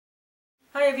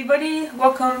everybody,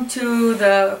 welcome to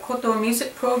the Koto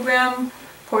music program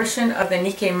portion of the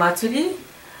Nikkei Matsuri.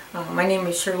 My name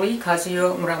is Shirley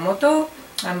Kazuyo Muramoto.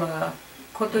 I'm a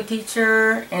Koto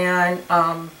teacher and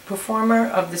performer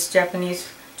of this Japanese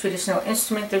traditional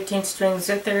instrument, 13-string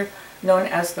zither, known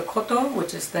as the Koto,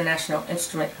 which is the national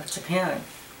instrument of Japan.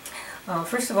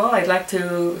 First of all, I'd like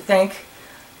to thank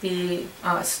the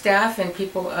staff and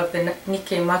people of the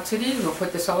Nikkei Matsuri who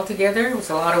put this all together. It was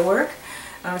a lot of work.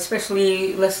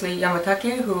 Especially Leslie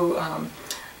Yamatake, who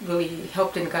really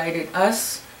helped and guided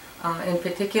us in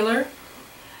particular.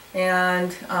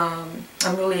 And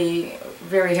I'm really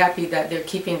very happy that they're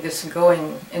keeping this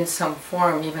going in some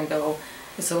form, even though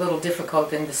it's a little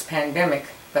difficult in this pandemic.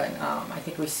 But I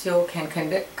think we still can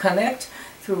connect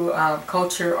through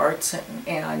culture, arts,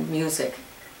 and music.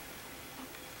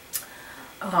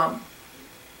 My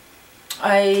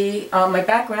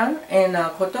background in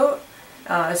Koto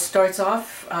starts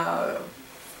off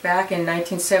back in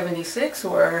 1976,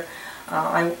 where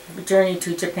I journeyed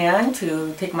to Japan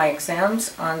to take my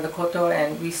exams on the Koto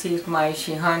and received my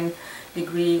DaiShihan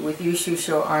degree with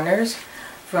Yushusho honors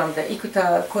from the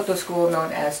Ikuta Koto School,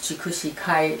 known as Chikushi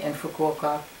Kai in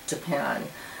Fukuoka, Japan.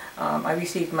 I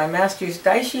received my master's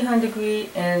DaiShihan degree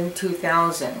in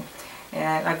 2000,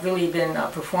 and I've really been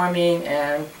performing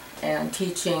and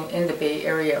teaching in the Bay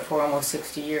Area for almost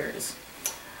 60 years.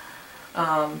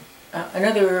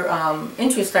 Another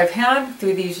interest I've had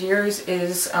through these years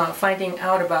is finding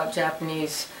out about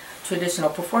Japanese traditional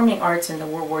performing arts in the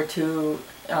World War II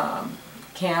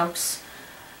camps,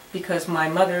 because my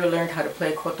mother learned how to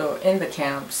play Koto in the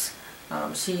camps.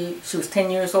 She was 10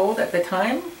 years old at the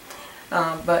time,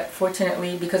 but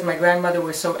fortunately, because my grandmother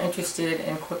was so interested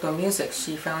in Koto music,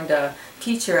 she found a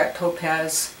teacher at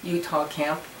Topaz, Utah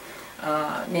camp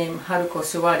named Haruko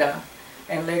Suwada.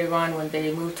 And later on, when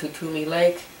they moved to Tule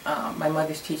Lake, my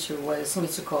mother's teacher was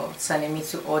Mitsuko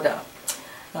Sanemitsu Oda.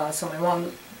 So my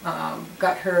mom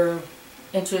got her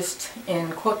interest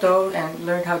in Koto and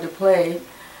learned how to play,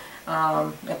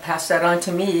 and passed that on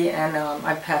to me, and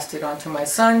I passed it on to my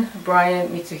son, Brian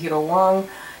Mitsuhiro Wong.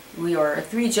 We are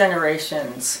 3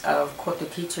 generations of Koto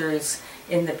teachers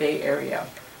in the Bay Area.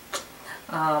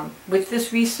 With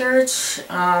this research,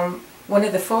 one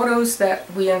of the photos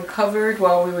that we uncovered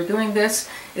while we were doing this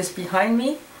is behind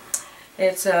me.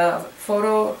 It's a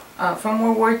photo from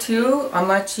World War II,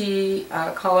 Amachi,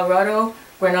 Colorado,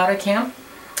 Grenada camp.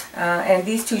 And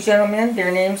these 2 gentlemen,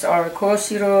 their names are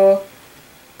Koshiro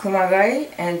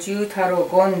Kumagai and Jutaro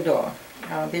Gondo.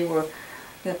 They were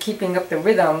keeping up the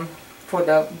rhythm for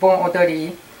the Bon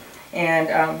Odori,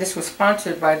 and this was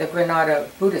sponsored by the Grenada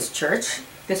Buddhist Church.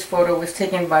 This photo was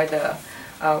taken by the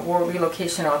War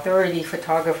Relocation Authority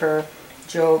photographer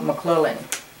Joe McClellan.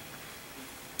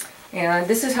 And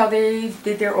this is how they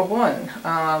did their obon.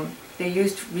 They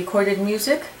used recorded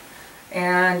music,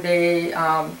 and they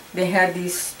had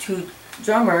these 2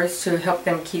 drummers to help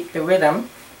them keep the rhythm.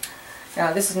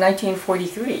 This is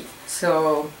 1943,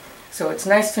 so it's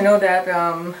nice to know that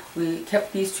we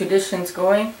kept these traditions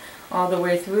going all the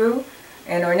way through.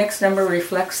 And our next number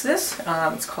reflects this.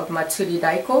 It's called Matsuri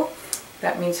Daiko.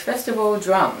 That means festival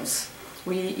drums.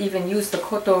 We even use the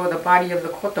koto, the body of the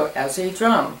koto, as a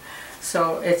drum.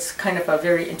 So it's kind of a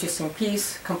very interesting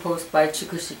piece composed by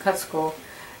Chikushi Katsuko.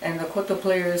 And the koto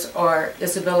players are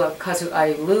Isabella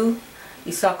Kazuai Lu,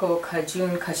 Isako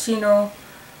Kajun Kashino,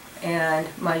 and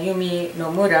Mayumi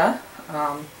Nomura.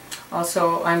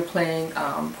 Also, I'm playing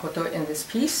koto in this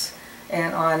piece.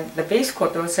 And on the bass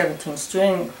koto,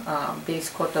 17-string bass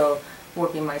koto, will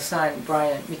be my son,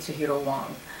 Brian Mitsuhiro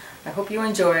Wong. I hope you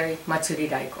enjoy Matsuri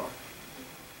Daiko.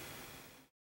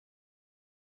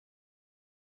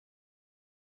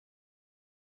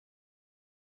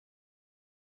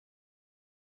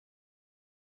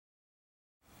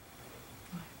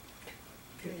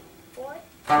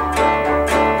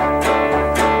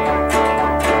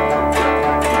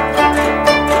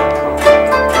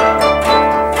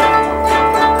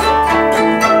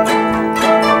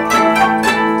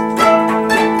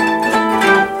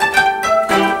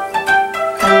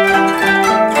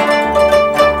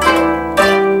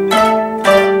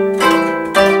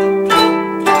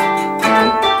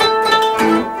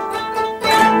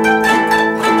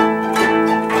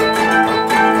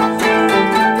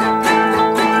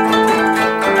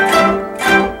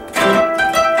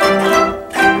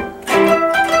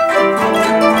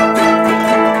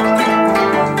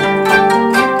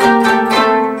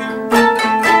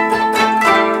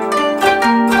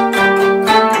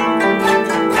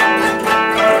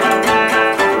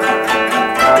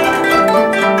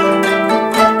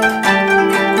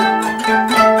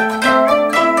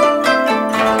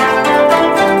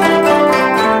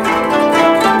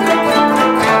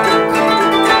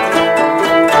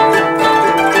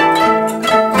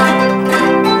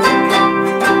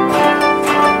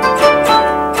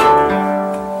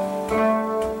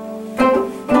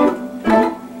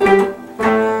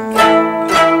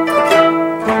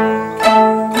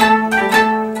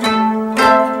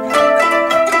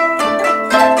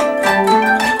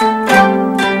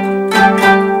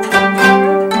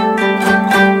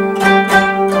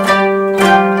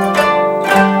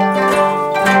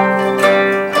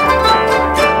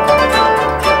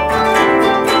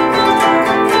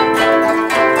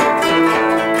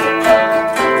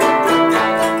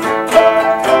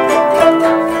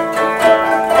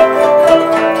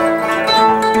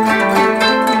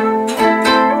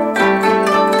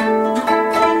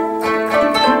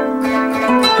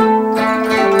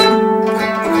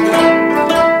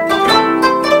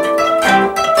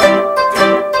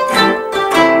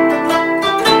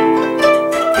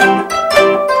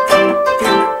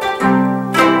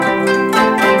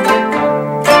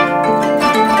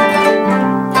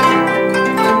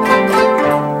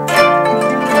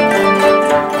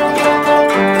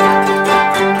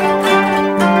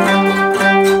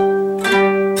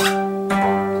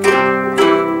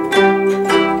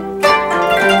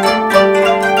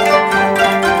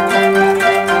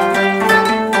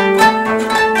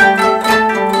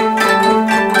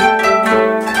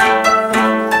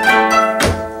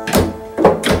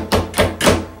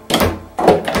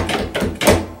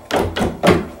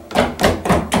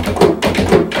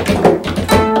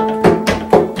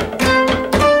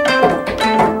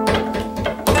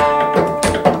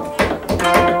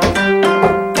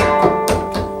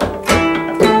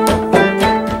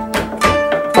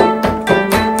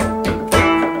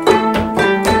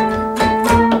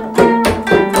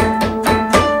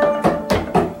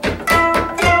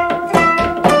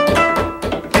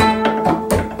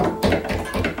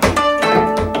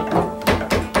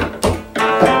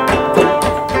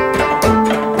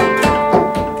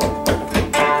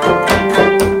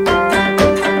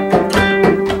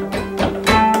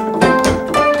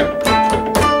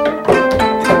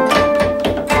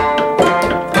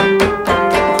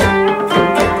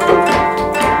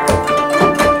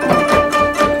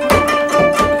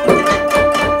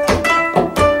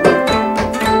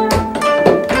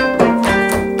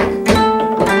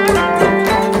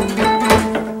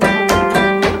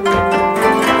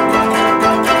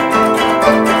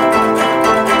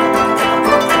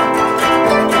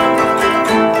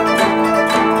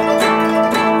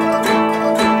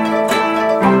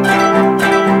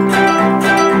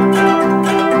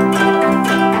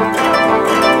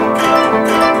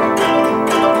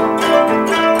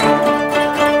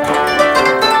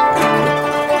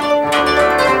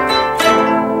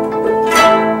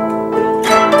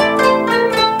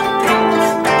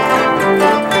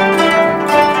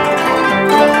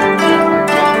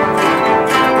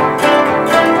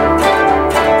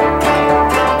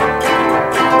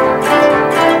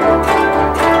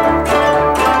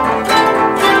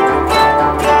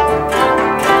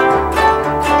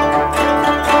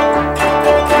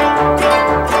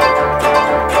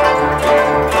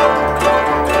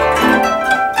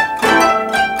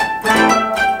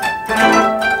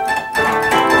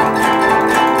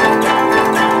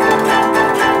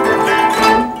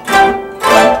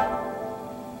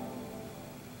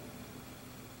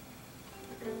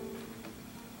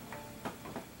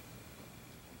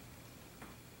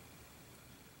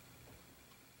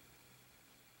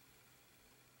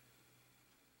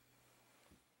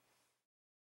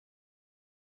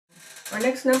 Our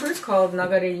next number is called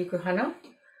Nagare Yukuhana,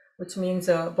 which means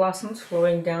blossoms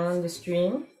flowing down the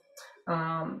stream.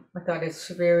 I thought it's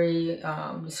very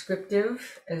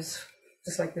descriptive, as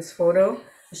just like this photo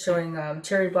showing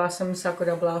cherry blossoms,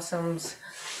 sakura blossoms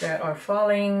that are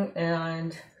falling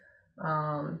and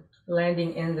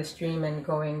landing in the stream and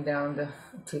going down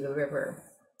to the river.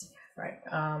 Right.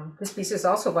 This piece is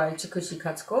also by Chikushi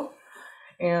Katsuko,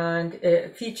 and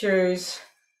it features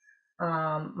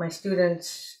my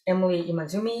students Emily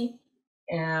Imazumi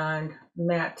and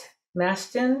Matt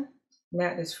Maston.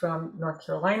 Matt is from North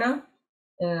Carolina,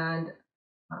 and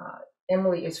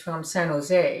Emily is from San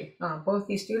Jose. Both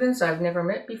these students I've never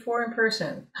met before in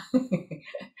person.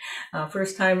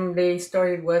 First time they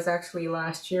started was actually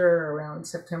last year around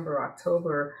September,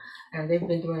 October, and they've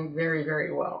been doing very,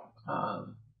 very well.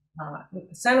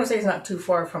 San Jose is not too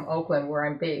far from Oakland, where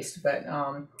I'm based, but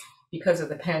because of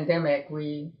the pandemic,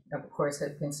 we, of course,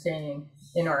 have been staying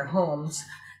in our homes,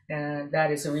 and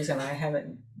that is the reason I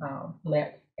haven't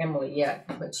met Emily yet,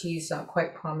 but she's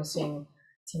quite promising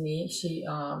to me. She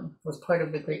was part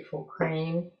of the Grateful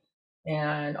Crane,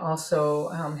 and also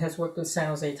has worked with San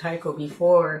Jose Taiko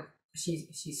before. She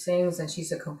sings, and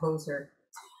she's a composer.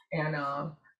 And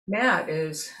Matt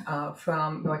is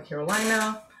from North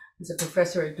Carolina. He's a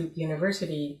professor at Duke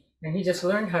University, and he just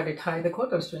learned how to tie the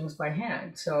koto strings by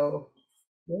hand. So,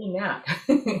 yay, Matt.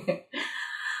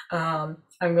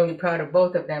 I'm really proud of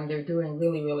both of them. They're doing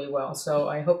really, really well. So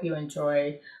I hope you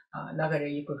enjoy Nagare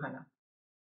Yukuhana.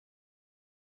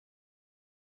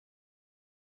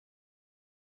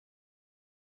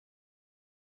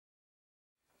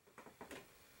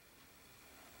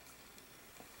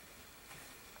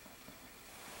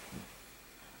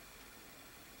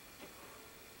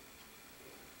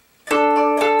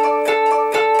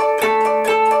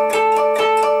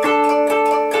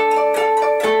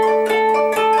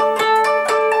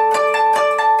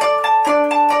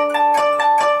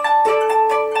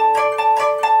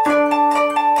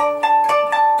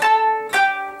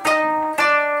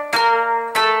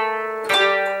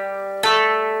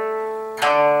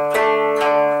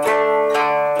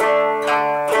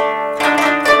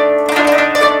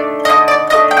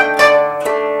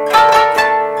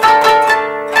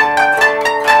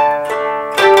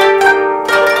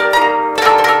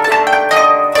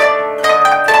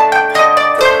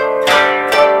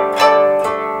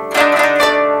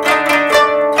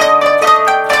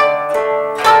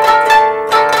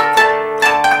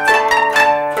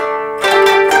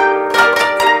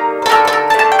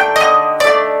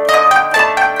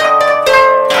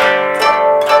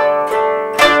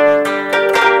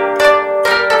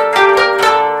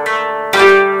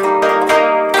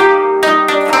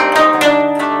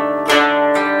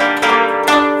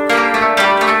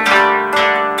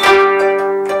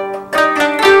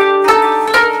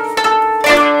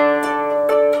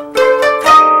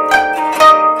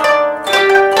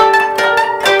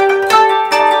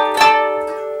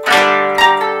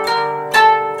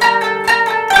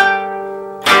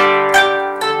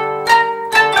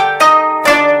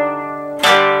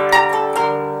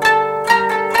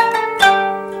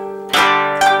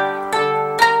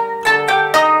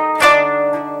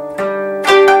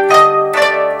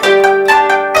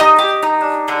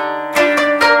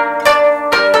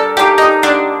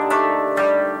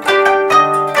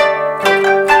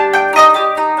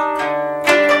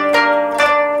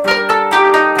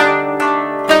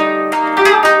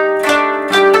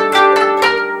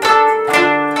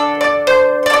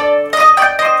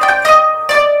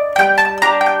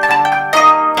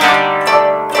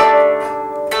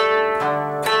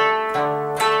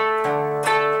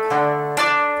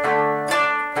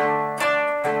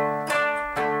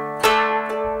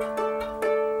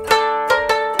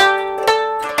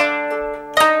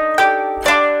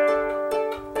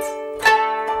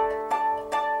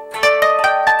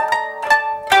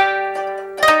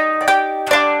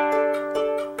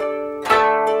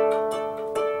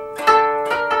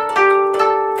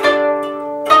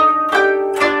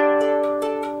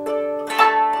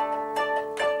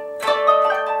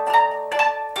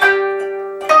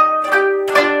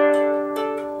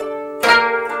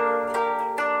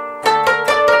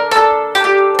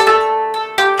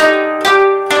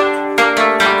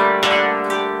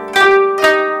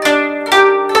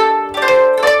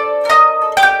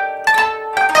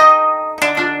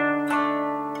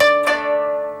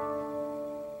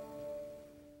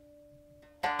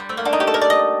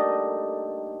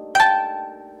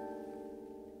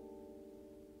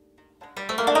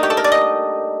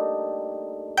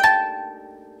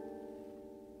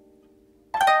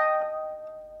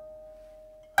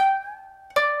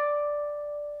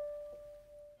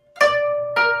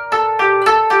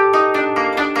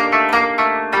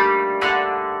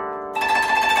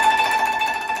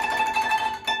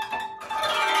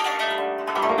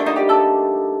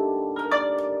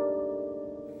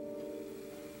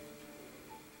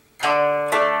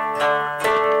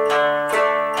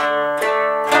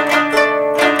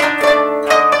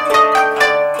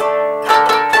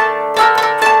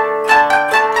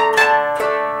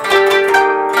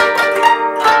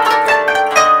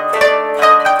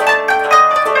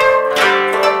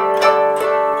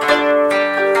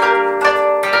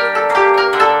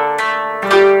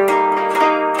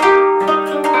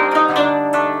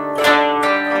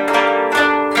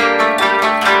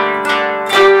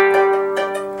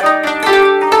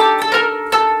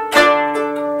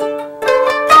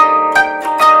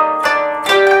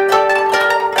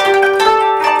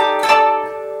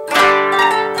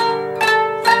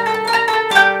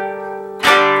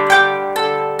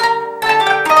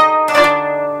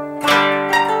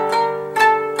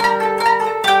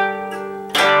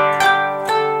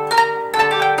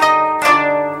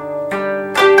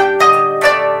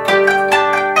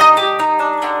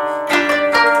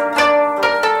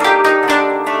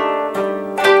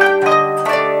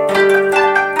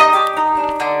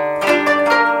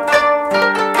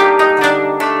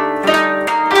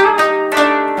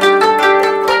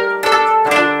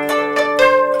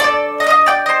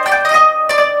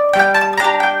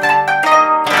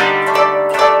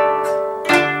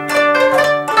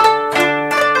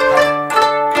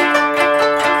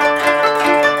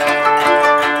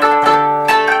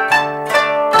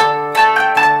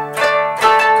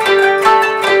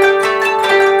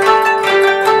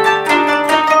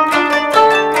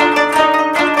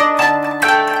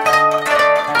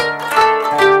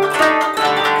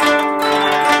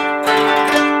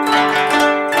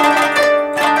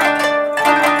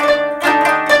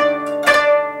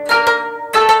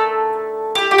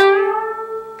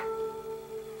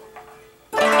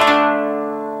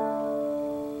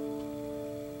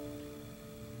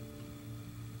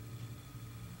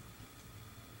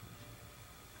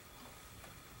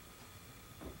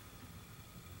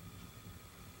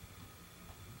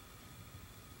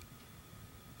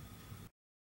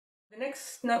 The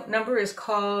next number is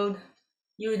called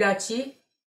Yudachi,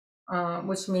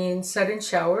 which means sudden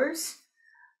showers.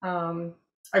 I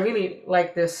really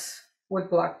like this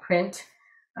woodblock print,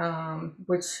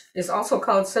 which is also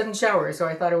called Sudden Showers. So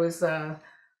I thought it was a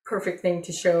perfect thing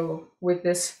to show with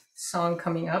this song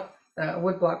coming up, the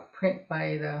woodblock print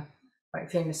by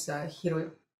famous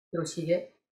Hiroshige.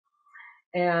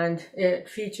 And it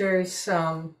features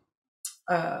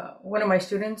one of my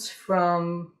students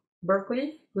from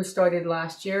Berkeley who started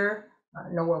last year,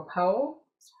 Noel Powell.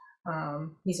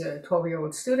 He's a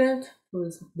 12-year-old student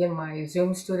who's been my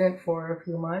Zoom student for a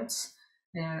few months,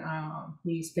 and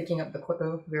he's picking up the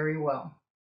koto very well.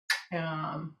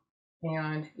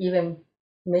 And even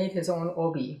made his own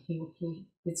obi. He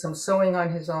did some sewing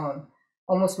on his own,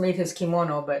 almost made his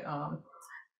kimono, but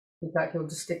he thought he'll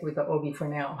just stick with the obi for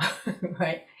now,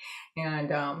 right?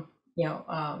 And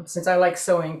since I like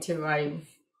sewing too, I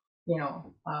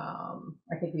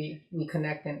think we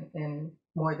connect in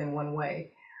more than one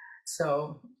way.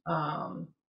 So I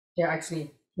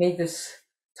actually made this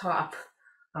top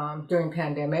during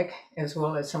pandemic, as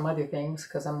well as some other things,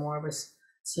 because I'm more of a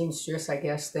seamstress, I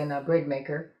guess, than a braid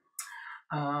maker.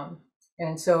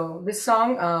 And so this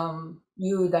song,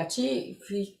 Yudachi,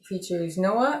 features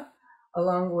Noah,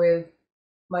 along with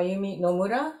Mayumi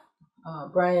Nomura,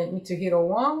 Brian Mitsuhiro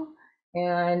Wong,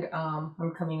 and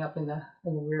I'm coming up in the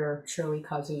rear, Shirley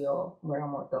Kazuyo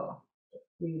Muramoto,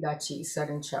 Yudachi,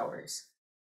 Sudden Showers.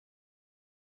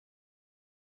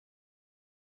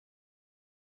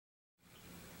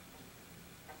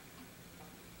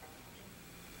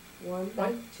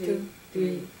 One, two,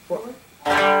 three, four.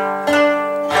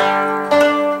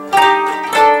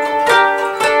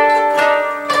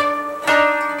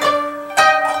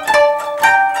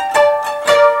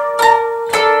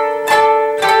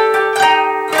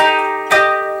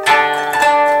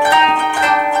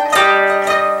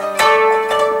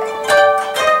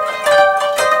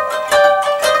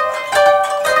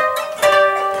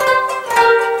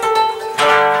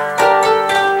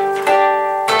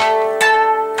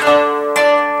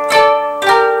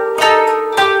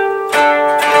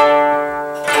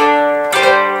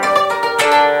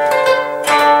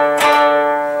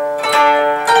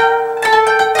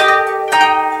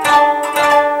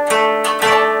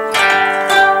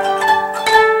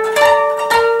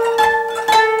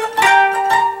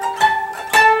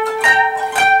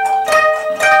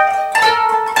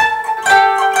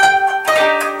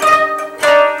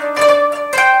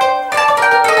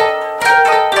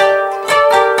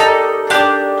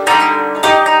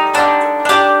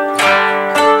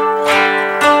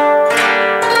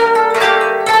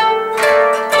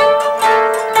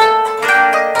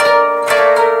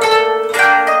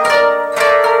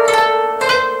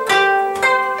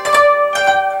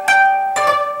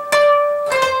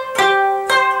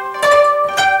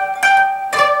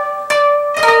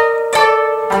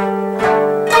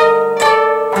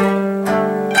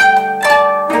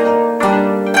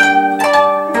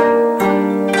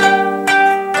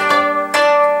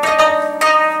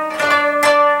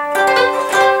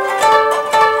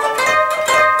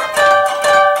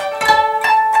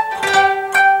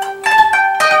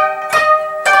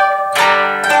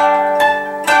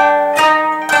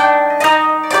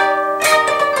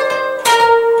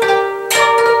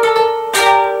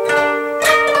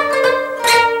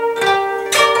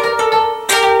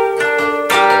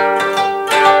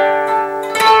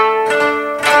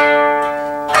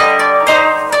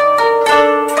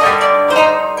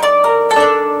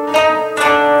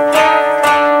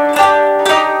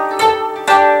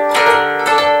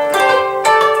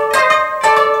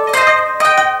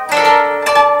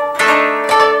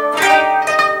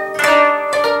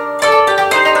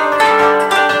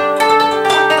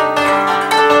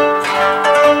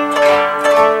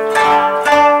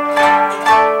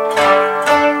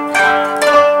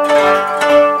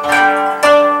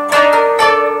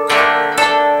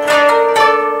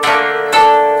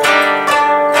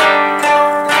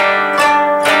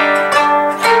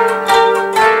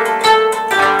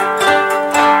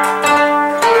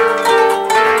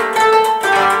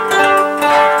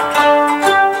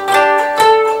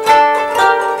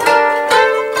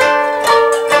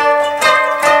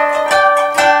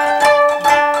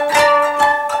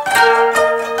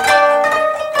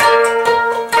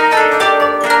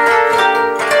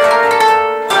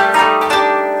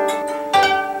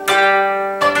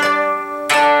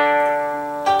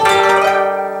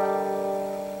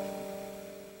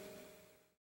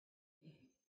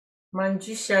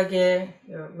 Manjushage,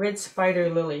 Red Spider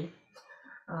Lily.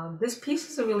 This piece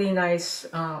is a really nice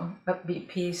upbeat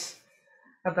piece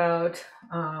about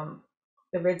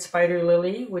the red spider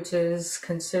lily, which is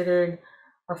considered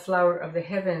a flower of the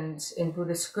heavens in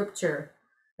Buddhist scripture,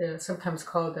 sometimes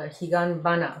called the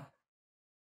Higanbana.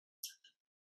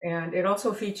 And it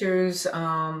also features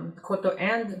koto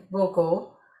and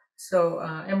vocal. So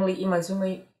Emily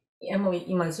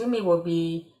Imazumi will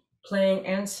be playing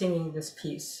and singing this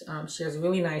piece. She has a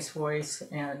really nice voice,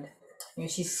 and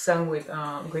she's sung with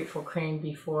Grateful Crane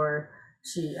before.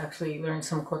 She actually learned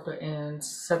some koto in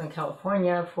Southern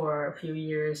California for a few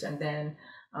years, and then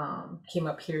came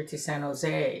up here to San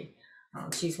Jose.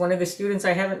 She's one of the students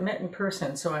I haven't met in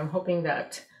person, so I'm hoping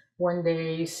that one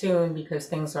day soon, because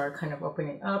things are kind of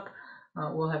opening up,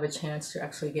 we'll have a chance to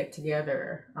actually get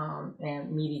together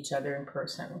and meet each other in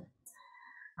person.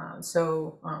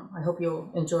 So I hope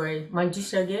you'll enjoy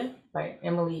Manjishage by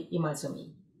Emily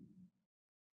Imazumi.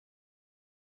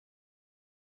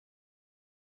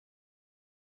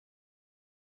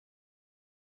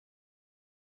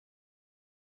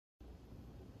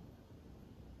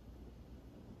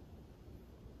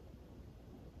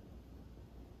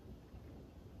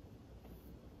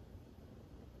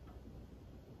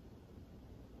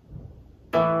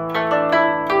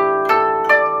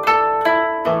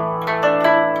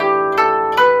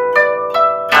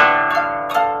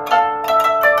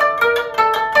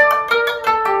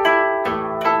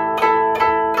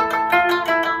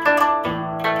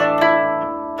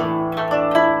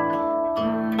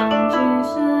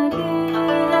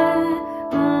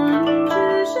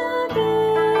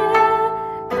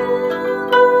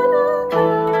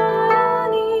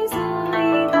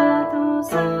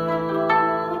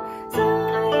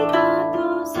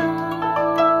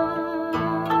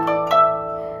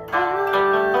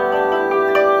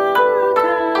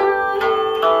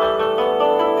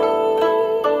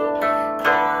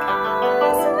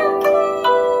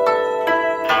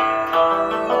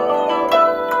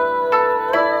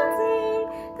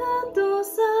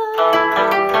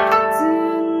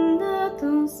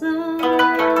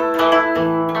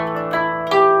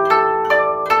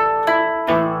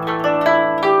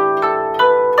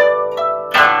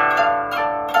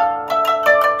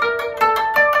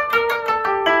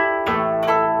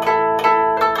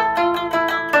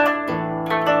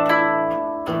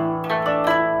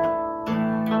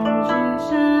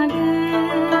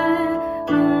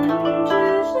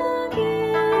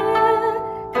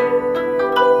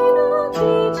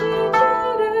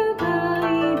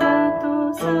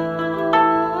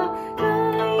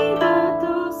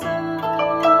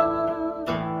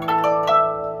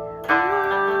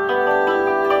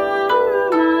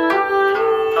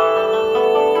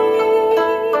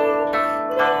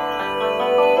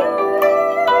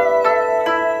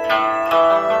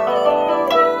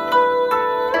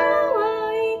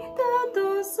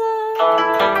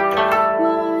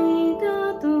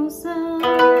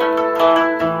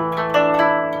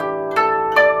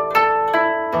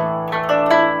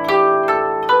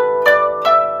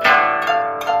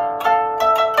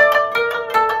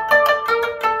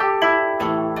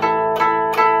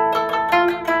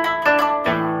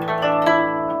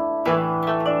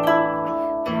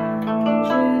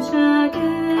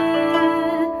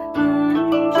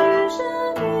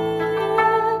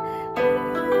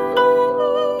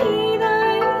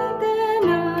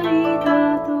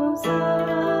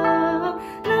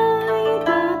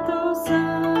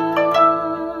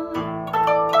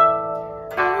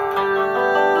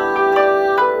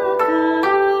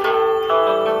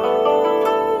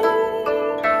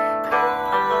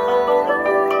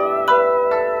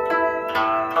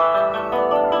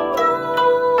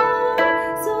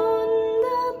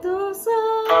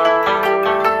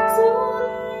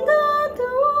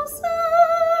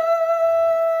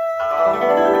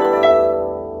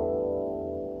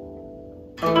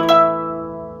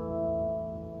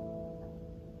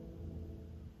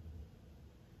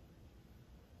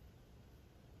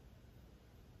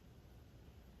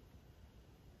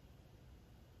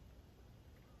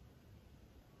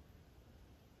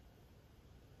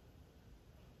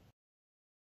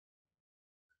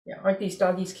 Yeah, aren't these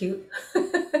doggies cute?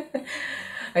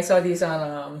 I saw these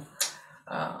on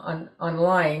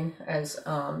online as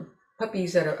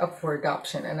puppies that are up for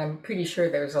adoption, and I'm pretty sure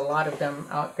there's a lot of them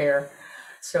out there.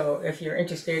 So if you're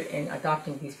interested in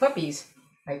adopting these puppies,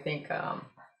 I think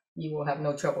you will have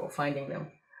no trouble finding them.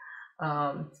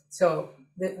 So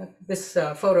this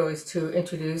photo is to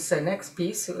introduce the next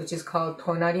piece, which is called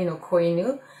Tonari no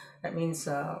Koinu. That means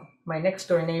my next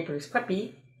door neighbor's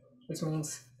puppy, which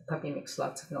means the puppy makes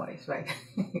lots of noise, right?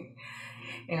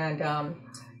 And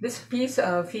this piece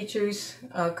features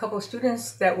a couple of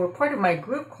students that were part of my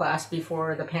group class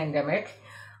before the pandemic.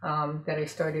 that I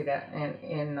started at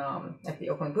at the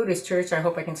Oakland Buddhist Church. I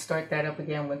hope I can start that up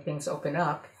again when things open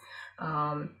up.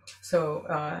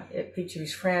 It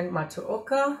features Fran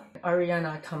Matsuoka,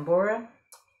 Ariana Tambora,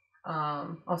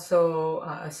 also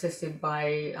assisted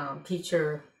by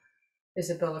teacher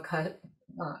Isabella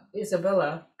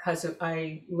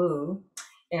Kazuyo Lu,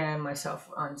 and myself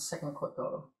on second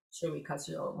koto, Shirley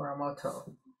Kazuyo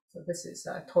Muramoto. So this is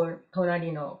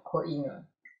Tonari no Koinu.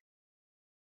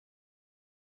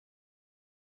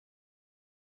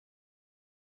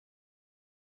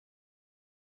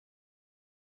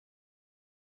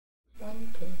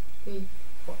 One, two, three,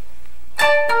 four.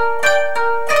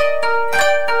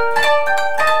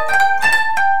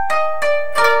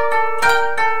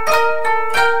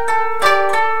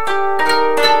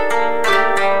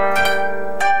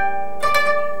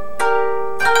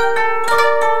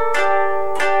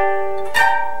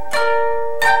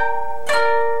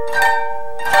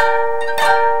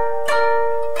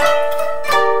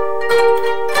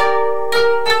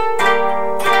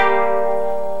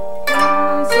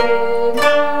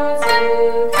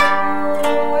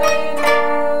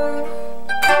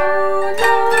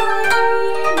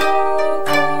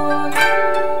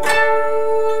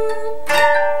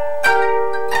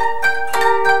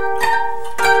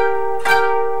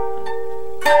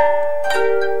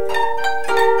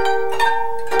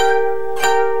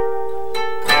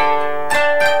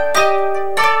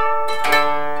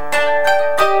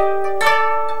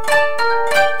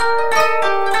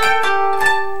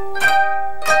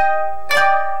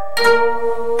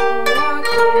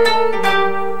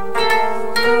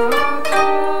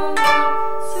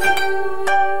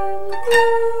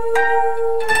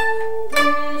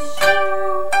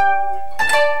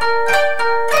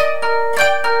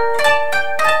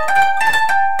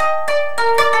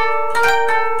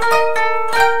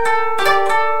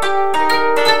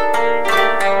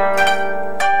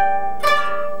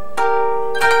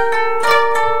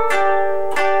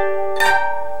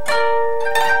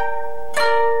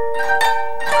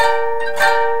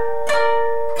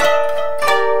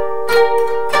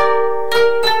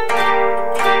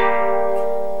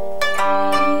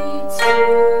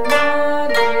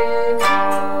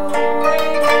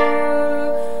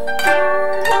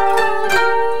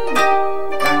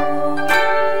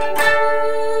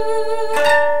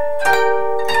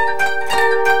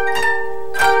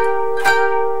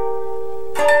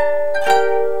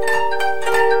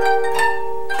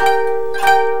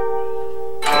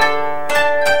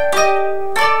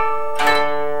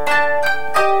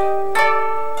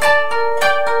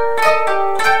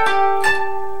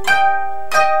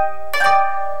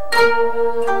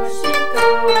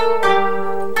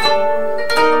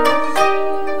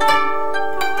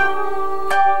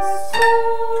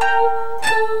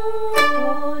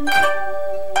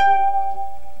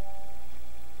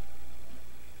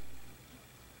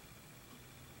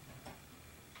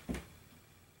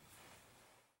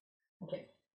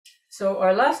 So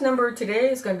our last number today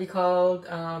is going to be called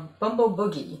Bumble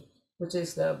Boogie, which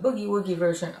is the boogie woogie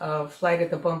version of Flight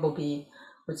of the Bumblebee,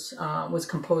 which was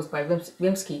composed by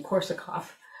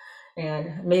Rimsky-Korsakov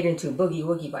and made into Boogie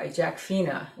Woogie by Jack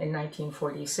Fina in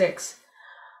 1946.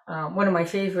 One of my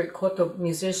favorite koto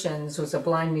musicians was a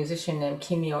blind musician named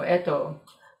Kimio Eto,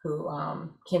 who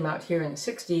came out here in the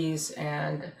 60s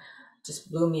and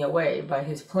just blew me away by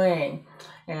his playing.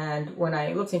 And when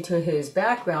I looked into his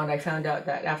background, I found out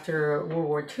that after World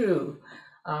War II,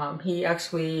 he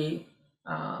actually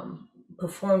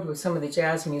performed with some of the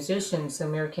jazz musicians, the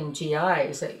American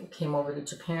GIs that came over to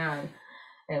Japan.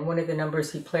 And one of the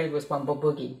numbers he played was Bumble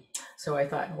Boogie. So I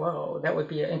thought, whoa, that would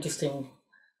be an interesting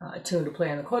tune to play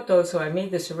on the koto. So I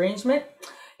made this arrangement,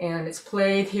 and it's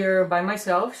played here by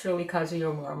myself, Shirley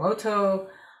Kazuyo Muramoto,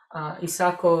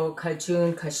 Isako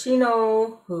Kajun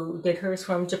Kashino, who did hers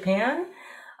from Japan,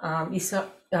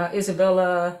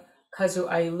 Isabella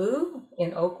Kazuyo Lu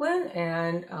in Oakland,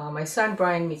 and my son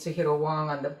Brian Mitsuhiro Wong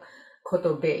on the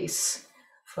koto bass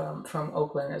from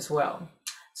Oakland as well.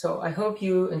 So I hope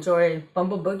you enjoy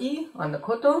Bumble Boogie on the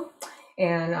koto,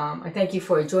 and I thank you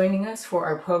for joining us for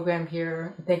our program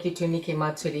here. Thank you to Nikkei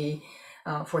Matsuri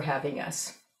for having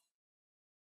us.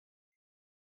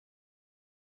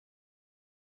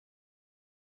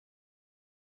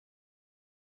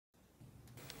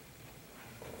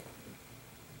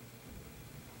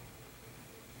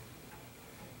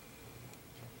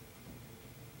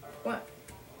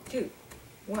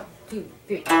 One, two,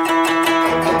 three.